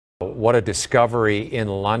What a discovery in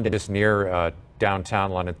London, just near downtown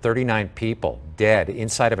London. 39 people dead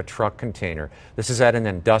inside of a truck container. This is at an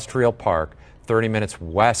industrial park 30 minutes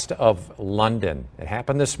west of London. It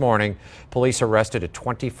happened this morning. Police arrested a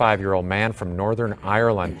 25-year-old man from Northern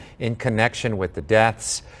Ireland in connection with the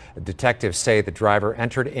deaths. Detectives say the driver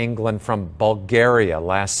entered England from Bulgaria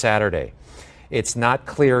last Saturday. It's not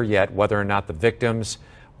clear yet whether or not the victims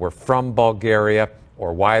were from Bulgaria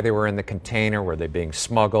or why they were in the container. Were they being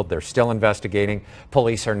smuggled? They're still investigating.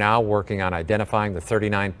 Police are now working on identifying the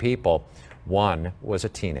 39 people. One was a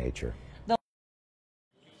teenager.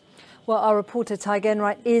 Well, our reporter Tiger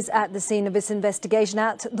Enright is at the scene of this investigation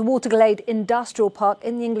at the Waterglade Industrial Park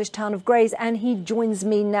in the English town of Grays, and he joins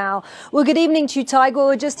me now. Well, good evening to you, Tiger.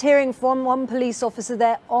 We're just hearing from one police officer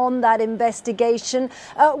there on that investigation.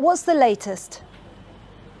 What's the latest?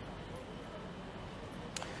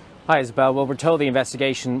 Hi, Isabel. Well, we're told the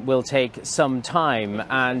investigation will take some time,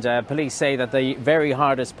 and police say that the very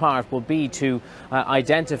hardest part will be to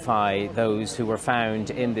identify those who were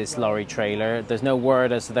found in this lorry trailer. There's no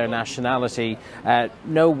word as to their nationality,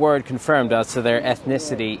 no word confirmed as to their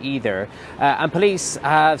ethnicity either. And police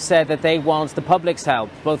have said that they want the public's help,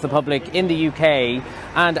 both the public in the UK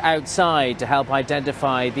and outside, to help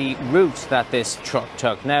identify the route that this truck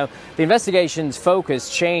took. Now, the investigation's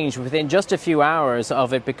focus changed within just a few hours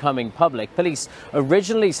of it becoming public. Police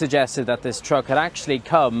originally suggested that this truck had actually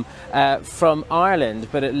come from Ireland,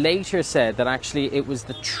 but it later said that actually it was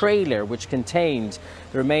the trailer which contained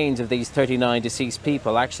the remains of these 39 deceased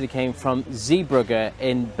people actually came from Zeebrugge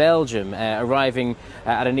in Belgium, arriving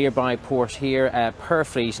at a nearby port here,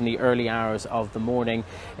 Purfleet, in the early hours of the morning.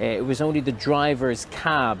 It was only the driver's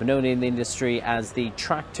cab, known in the industry as the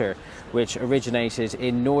tractor, which originated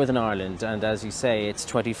in Northern Ireland, and as you say, its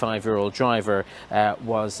 25-year-old driver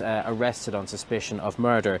was arrested on suspicion of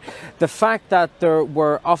murder. The fact that there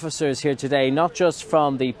were officers here today, not just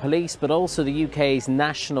from the police but also the UK's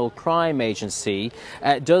National Crime Agency,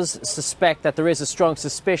 does suspect that there is a strong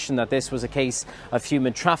suspicion that this was a case of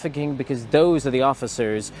human trafficking, because those are the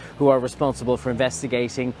officers who are responsible for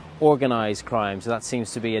investigating organised crime. So that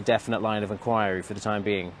seems to be a definite line of inquiry for the time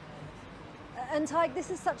being. And Tyke, this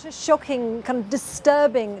is such a shocking, kind of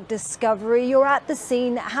disturbing discovery. You're at the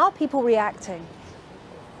scene. How are people reacting?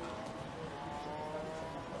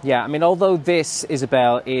 Yeah, I mean, although this,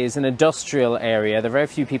 Isabel, is an industrial area, there are very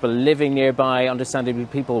few people living nearby. Understandably,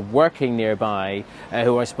 people working nearby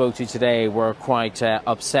who I spoke to today were quite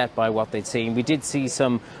upset by what they'd seen. We did see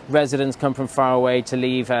some residents come from far away to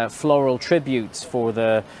leave floral tributes for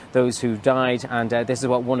those who died, and this is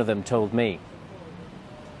what one of them told me.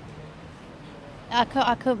 I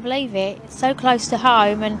couldn't believe it. It's so close to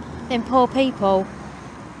home, and them poor people.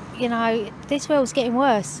 You know, this world's getting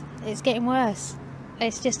worse. It's getting worse.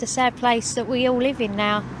 It's just a sad place that we all live in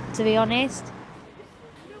now, to be honest.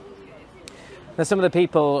 Now, some of the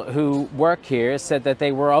people who work here said that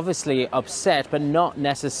they were obviously upset but not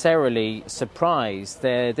necessarily surprised.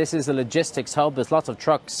 This is a logistics hub. There's lots of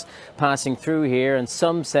trucks passing through here, and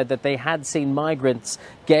some said that they had seen migrants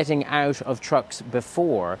getting out of trucks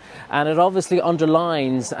before. And it obviously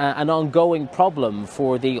underlines an ongoing problem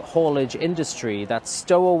for the haulage industry, that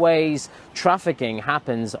stowaways trafficking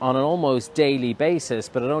happens on an almost daily basis,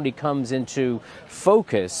 but it only comes into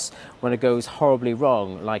focus when it goes horribly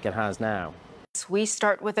wrong like it has now. We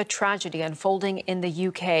start with a tragedy unfolding in the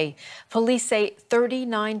UK. Police say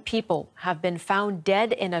 39 people have been found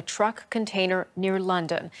dead in a truck container near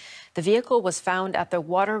London. The vehicle was found at the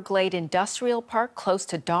Waterglade Industrial Park close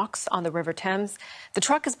to docks on the River Thames. The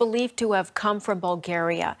truck is believed to have come from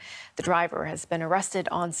Bulgaria. The driver has been arrested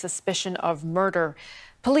on suspicion of murder.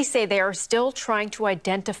 Police say they are still trying to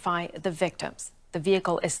identify the victims. The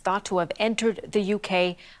vehicle is thought to have entered the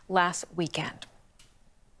UK last weekend.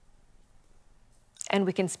 And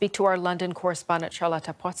we can speak to our London correspondent,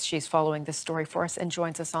 Charlotta Potts. She's following this story for us and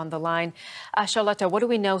joins us on the line. Charlotta, what do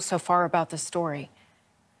we know so far about the story?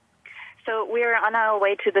 So we're on our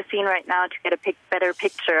way to the scene right now to get a better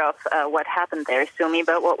picture of what happened there, Sumi.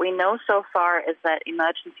 But what we know so far is that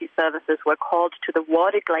emergency services were called to the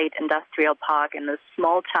Waterglade Industrial Park in a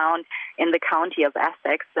small town in the county of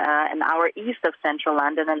Essex, an hour east of central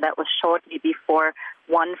London, and that was shortly before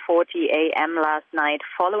 1:40 a.m. last night,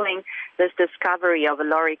 following this discovery of a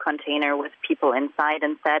lorry container with people inside.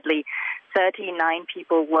 And sadly, 39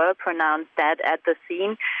 people were pronounced dead at the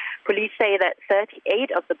scene. Police say that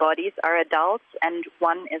 38 of the bodies are adults and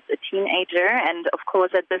one is a teenager. And of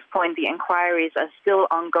course, at this point, the inquiries are still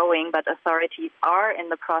ongoing, but authorities are in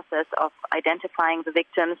the process of identifying the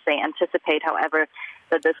victims. They anticipate, however,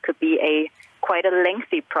 that this could be a quite a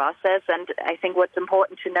lengthy process. And I think what's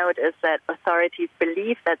important to note is that authorities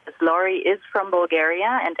believe that this lorry is from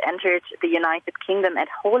Bulgaria and entered the United Kingdom at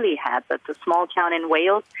Holyhead. That's a small town in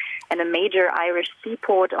Wales and a major Irish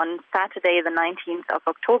seaport on Saturday, the 19th of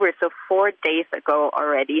October, so 4 days ago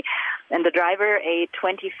already. And the driver, a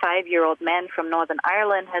 25-year-old man from Northern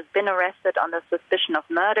Ireland, has been arrested on the suspicion of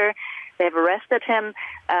murder. They have arrested him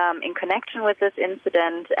in connection with this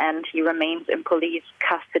incident, and he remains in police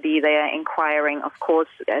custody. They are inquiring, of course,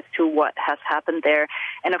 as to what has happened there.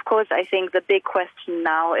 And, of course, I think the big question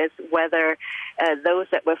now is whether those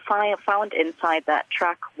that were found inside that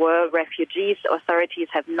truck were refugees. Authorities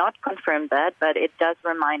have not confirmed that, but it does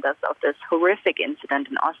remind us of this horrific incident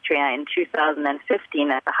in Austria in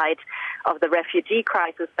 2015 at the height of the refugee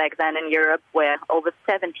crisis back then in Europe, where over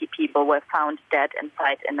 70 people were found dead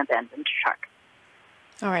inside an abandoned truck.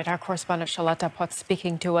 All right, our correspondent Charlotte Potts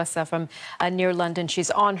speaking to us from near London.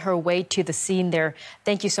 She's on her way to the scene there.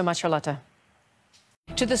 Thank you so much, Charlotte.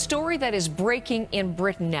 To the story that is breaking in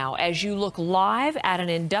Britain now as you look live at an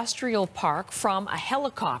industrial park from a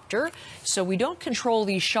helicopter. So we don't control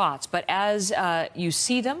these shots, but as you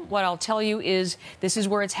see them, what I'll tell you is this is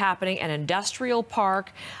where it's happening, an industrial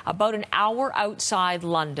park about an hour outside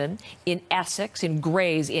London in Essex, in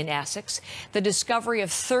Grays in Essex. The discovery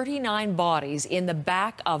of 39 bodies in the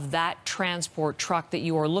back of that transport truck that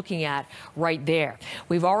you are looking at right there.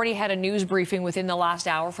 We've already had a news briefing within the last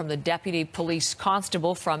hour from the Deputy Police Constable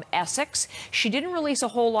from Essex. She didn't release a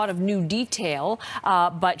whole lot of new detail,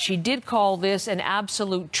 but she did call this an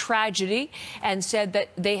absolute tragedy and said that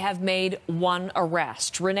they have made one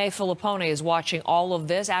arrest. Renee Filippone is watching all of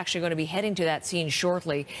this, actually going to be heading to that scene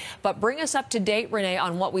shortly. But bring us up to date, Renee,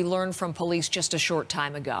 on what we learned from police just a short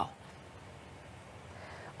time ago.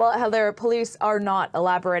 Well, Heather, police are not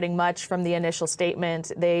elaborating much from the initial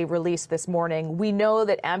statement they released this morning. We know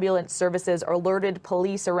that ambulance services alerted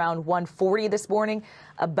police around 1:40 this morning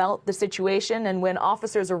about the situation, and when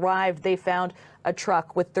officers arrived, they found a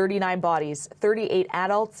truck with 39 bodies, 38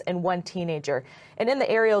 adults and 1 teenager. And in the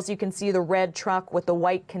aerials, you can see the red truck with the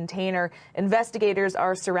white container. Investigators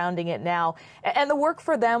are surrounding it now. And the work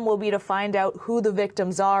for them will be to find out who the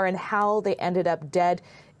victims are and how they ended up dead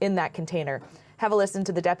in that container. Have a listen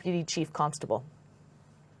to the Deputy Chief Constable.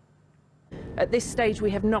 At this stage, we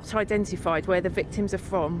have not identified where the victims are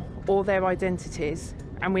from or their identities,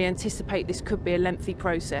 and we anticipate this could be a lengthy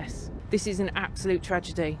process. This is an absolute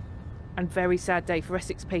tragedy and very sad day for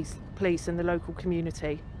Essex Police and the local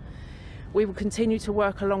community. We will continue to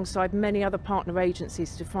work alongside many other partner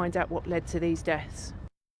agencies to find out what led to these deaths.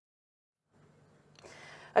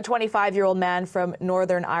 A 25-year-old man from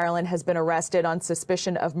Northern Ireland has been arrested on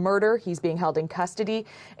suspicion of murder. He's being held in custody.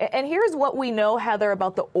 And here's what we know, Heather,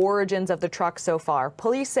 about the origins of the truck so far.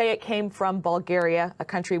 Police say it came from Bulgaria, a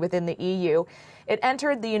country within the EU. It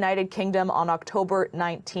entered the United Kingdom on October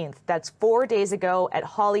 19th. That's 4 days ago at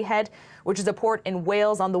Holyhead, which is a port in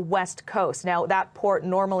Wales on the west coast. Now, that port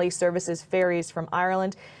normally services ferries from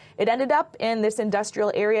Ireland. It ended up in this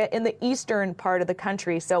industrial area in the eastern part of the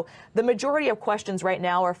country. So the majority of questions right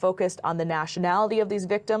now are focused on the nationality of these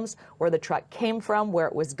victims, where the truck came from, where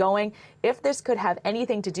it was going, if this could have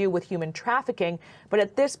anything to do with human trafficking. But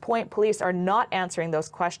at this point, police are not answering those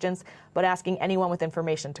questions, but asking anyone with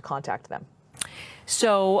information to contact them.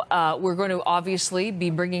 So we're going to obviously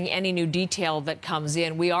be bringing any new detail that comes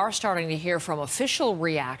in. We are starting to hear from official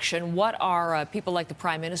reaction. What are people like the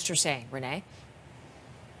Prime Minister saying, Renee?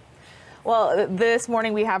 Well, this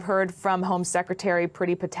morning we have heard from Home Secretary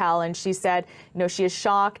Priti Patel, and she said, she is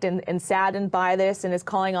shocked and saddened by this and is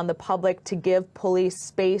calling on the public to give police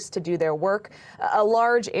space to do their work. A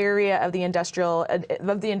large area of the industrial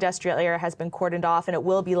area has been cordoned off, and it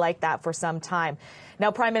will be like that for some time. Now,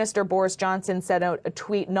 Prime Minister Boris Johnson sent out a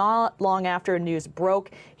tweet not long after news broke.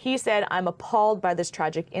 He said, "I'm appalled by this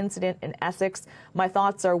tragic incident in Essex. My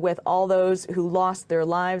thoughts are with all those who lost their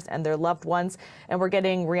lives and their loved ones." And we're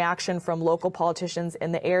getting reaction from local politicians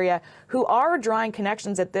in the area who are drawing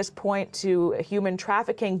connections at this point to human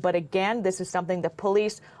trafficking. But again, this is something the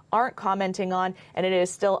police aren't commenting on, and it is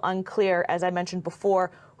still unclear, as I mentioned before,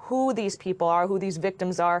 who these people are, who these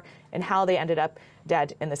victims are, and how they ended up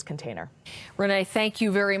dead in this container. Renee, thank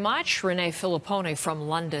you very much. Renee Filippone from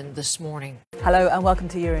London this morning. Hello and welcome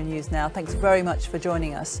to Euronews Now. Thanks very much for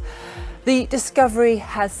joining us. The discovery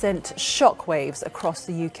has sent shockwaves across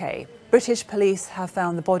the UK. British police have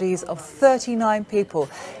found the bodies of 39 people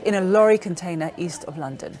in a lorry container east of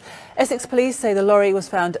London. Essex Police say the lorry was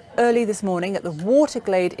found early this morning at the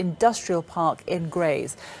Waterglade Industrial Park in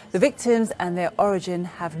Grays. The victims and their origin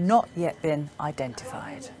have not yet been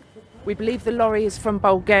identified. We believe the lorry is from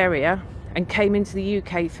Bulgaria and came into the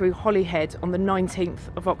UK through Holyhead on the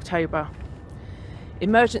 19th of October.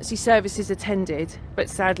 Emergency services attended, but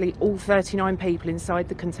sadly all 39 people inside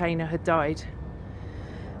the container had died.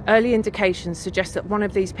 Early indications suggest that one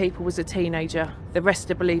of these people was a teenager, the rest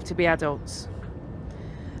are believed to be adults.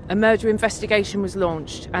 A murder investigation was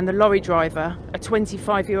launched and the lorry driver, a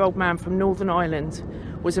 25-year-old man from Northern Ireland,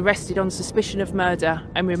 was arrested on suspicion of murder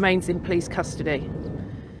and remains in police custody.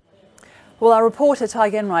 Well, our reporter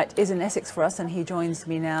Tig Enright is in Essex for us and he joins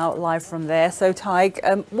me now live from there. So Tig,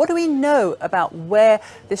 what do we know about where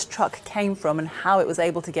this truck came from and how it was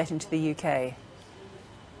able to get into the UK?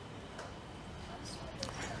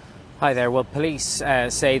 Hi there. Well, police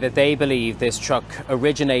say that they believe this truck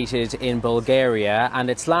originated in Bulgaria and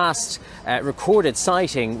its last recorded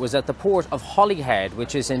sighting was at the port of Holyhead,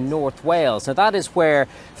 which is in North Wales. Now, that is where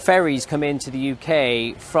ferries come into the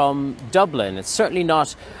UK from Dublin. It's certainly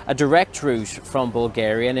not a direct route from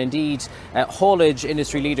Bulgaria, and indeed haulage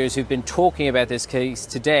industry leaders who've been talking about this case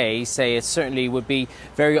today say it certainly would be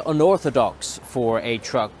very unorthodox for a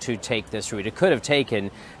truck to take this route. It could have taken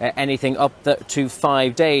anything up to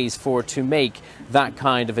 5 days to make that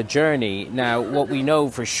kind of a journey. Now, what we know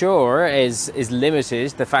for sure is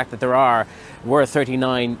limited. The fact that there were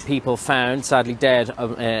 39 people found, sadly dead,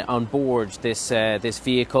 on board this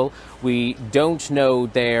vehicle. We don't know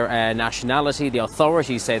their nationality. The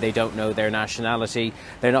authorities say they don't know their nationality.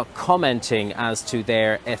 They're not commenting as to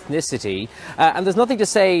their ethnicity. And there's nothing to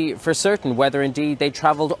say for certain whether indeed they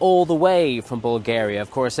travelled all the way from Bulgaria.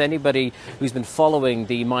 Of course, anybody who's been following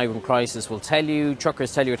the migrant crisis will tell you,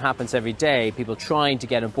 truckers tell you it happens every day, people trying to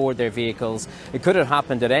get on board their vehicles. It could have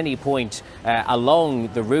happened at any point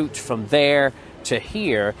along the route from there to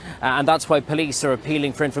here, and that's why police are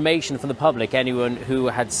appealing for information from the public. Anyone who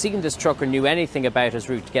had seen this truck or knew anything about his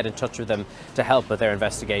route to get in touch with them to help with their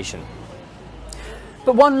investigation.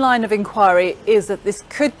 But one line of inquiry is that this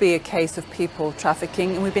could be a case of people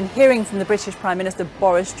trafficking, and we've been hearing from the British Prime Minister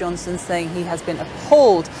Boris Johnson saying he has been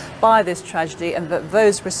appalled by this tragedy and that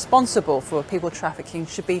those responsible for people trafficking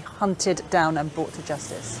should be hunted down and brought to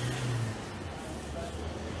justice.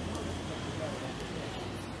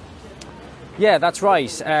 Yeah, that's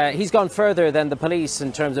right. He's gone further than the police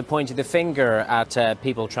in terms of pointing the finger at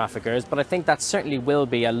people traffickers, but I think that certainly will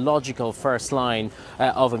be a logical first line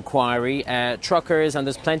of inquiry. Truckers, and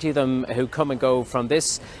there's plenty of them who come and go from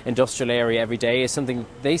this industrial area every day, is something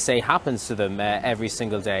they say happens to them every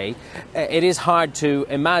single day. It is hard to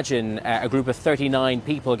imagine a group of 39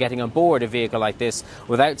 people getting on board a vehicle like this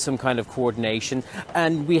without some kind of coordination.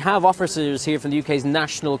 And we have officers here from the UK's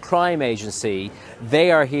National Crime Agency.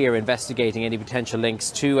 They are here investigating any potential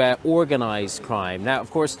links to organised crime. Now,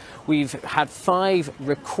 of course, we've had 5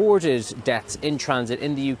 recorded deaths in transit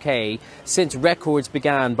in the UK since records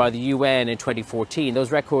began by the UN in 2014.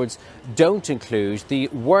 Those records don't include the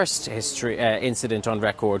worst incident on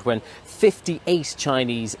record when 58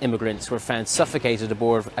 Chinese immigrants were found suffocated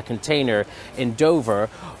aboard a container in Dover.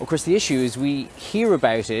 Of course, the issue is we hear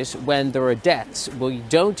about it when there are deaths. We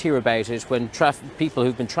don't hear about it when people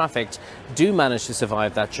who've been trafficked do manage to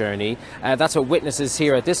survive that journey. That's what witnesses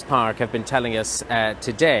here at this park have been telling us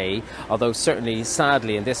today, although certainly,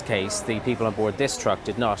 sadly, in this case, the people on board this truck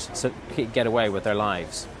did not get away with their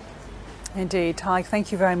lives. Indeed. Tig,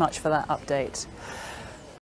 thank you very much for that update.